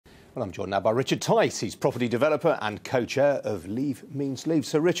Well, I'm joined now by Richard Tice. He's property developer and co-chair of Leave Means Leave.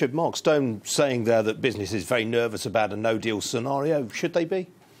 So, Richard, Mark Stone saying there that business is very nervous about a no-deal scenario. Should they be?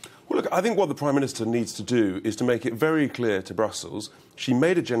 Well, look, I think what the Prime Minister needs to do is to make it very clear to Brussels she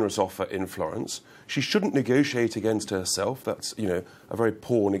made a generous offer in Florence. She shouldn't negotiate against herself. That's, a very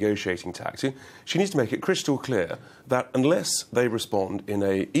poor negotiating tactic. She needs to make it crystal clear that unless they respond in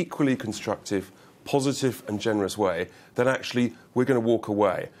an equally constructive, positive and generous way, then actually we're going to walk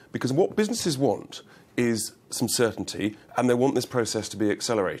away. Because what businesses want is some certainty, and they want this process to be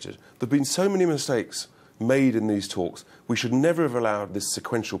accelerated. There have been so many mistakes made in these talks. We should never have allowed this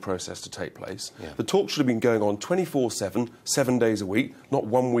sequential process to take place. Yeah. The talks should have been going on 24/7, 7 days a week, not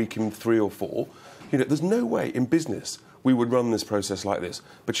 1 week in 3 or 4. There's no way in business we would run this process like this.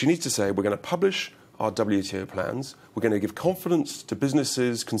 But she needs to say, we're going to publish our WTO plans, we're going to give confidence to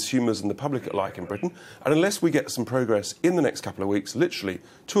businesses, consumers and the public alike in Britain, and unless we get some progress in the next couple of weeks, literally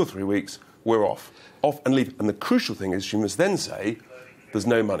 2 or 3 weeks, we're off and leave. And the crucial thing is she must then say there's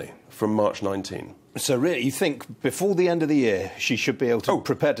no money from March 19. So really, you think before the end of the year she should be able to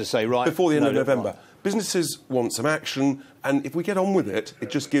prepare to say, right... Before the end of November. Businesses want some action, and if we get on with it,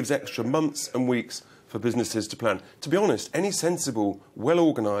 it just gives extra months and weeks for businesses to plan. To be honest, any sensible,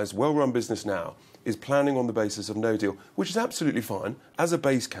 well-organised, well-run business now is planning on the basis of no deal, which is absolutely fine as a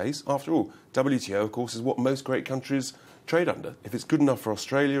base case. After all, WTO, of course, is what most great countries trade under. If it's good enough for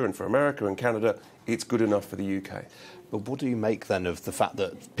Australia and for America and Canada, it's good enough for the UK. But what do you make, then, of the fact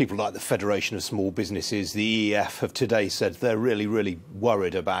that people like the Federation of Small Businesses, the EEF, have today said they're really, really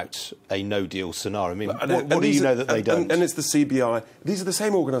worried about a no-deal scenario? I mean, what do you know that they don't? And it's the CBI. These are the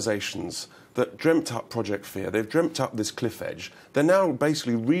same organisations that dreamt up Project Fear. They've dreamt up this cliff edge. They're now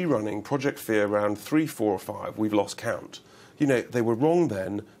basically rerunning Project Fear around 3, 4 or 5. We've lost count. They were wrong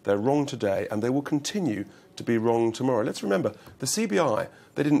then, they're wrong today, and they will continue to be wrong tomorrow. Let's remember, the CBI,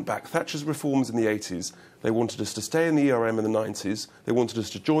 they didn't back Thatcher's reforms in the 80s. They wanted us to stay in the ERM in the 90s. They wanted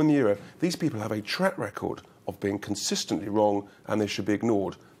us to join the euro. These people have a track record of being consistently wrong, and they should be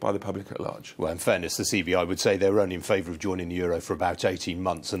ignored by the public at large. Well, in fairness, the CBI would say they were only in favour of joining the euro for about 18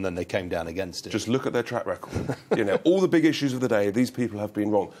 months, and then they came down against it. Just look at their track record. All the big issues of the day, these people have been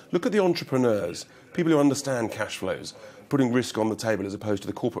wrong. Look at the entrepreneurs, people who understand cash flows, putting risk on the table as opposed to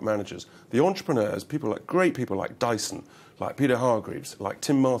the corporate managers. The entrepreneurs, great people like Dyson, like Peter Hargreaves, like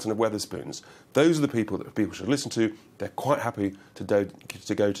Tim Martin of Wetherspoons, those are the people that people should listen to. They're quite happy to go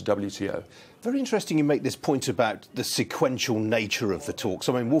to WTO. Very interesting you make this point about the sequential nature of the talks.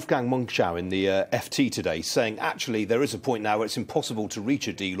 I mean, Wolfgang Munchau in the FT today saying actually there is a point now where it's impossible to reach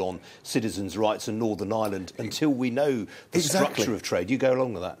a deal on citizens' rights in Northern Ireland until we know the structure of trade. You go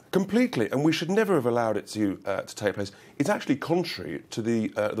along with that? Completely, and we should never have allowed it to take place. It's actually contrary to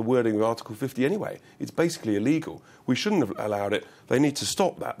the wording of Article 50 anyway. It's basically illegal. We shouldn't have allowed it. They need to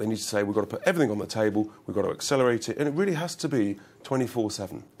stop that. They need to say we've got to put everything on the table, we've got to accelerate it, and it really has to be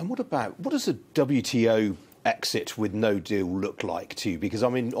 24/7. And what does a WTO exit with no deal look like to you? Because, I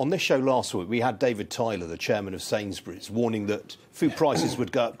mean, on this show last week, we had David Tyler, the chairman of Sainsbury's, warning that food prices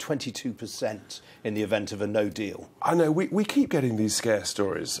would go up 22% in the event of a no deal. I know, we keep getting these scare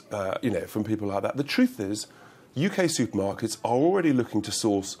stories, from people like that. The truth is, UK supermarkets are already looking to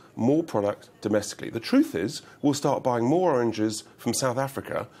source more product domestically. The truth is, we'll start buying more oranges from South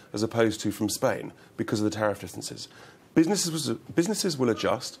Africa as opposed to from Spain because of the tariff differences. Businesses will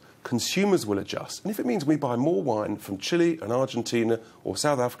adjust, consumers will adjust, and if it means we buy more wine from Chile and Argentina or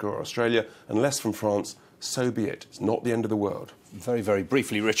South Africa or Australia and less from France, so be it. It's not the end of the world. Very, very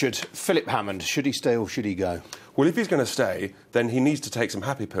briefly, Richard, Philip Hammond, should he stay or should he go? Well, if he's going to stay, then he needs to take some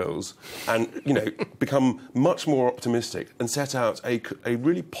happy pills and, become much more optimistic and set out a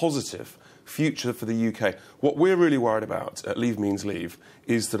really positive future for the UK. What we're really worried about at Leave Means Leave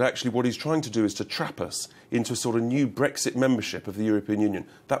is that actually what he's trying to do is to trap us into a sort of new Brexit membership of the European Union.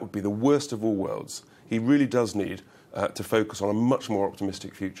 That would be the worst of all worlds. He really does need to focus on a much more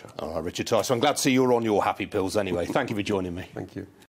optimistic future. All right, Richard Tice, I'm glad to see you're on your happy pills anyway. Thank you for joining me. Thank you.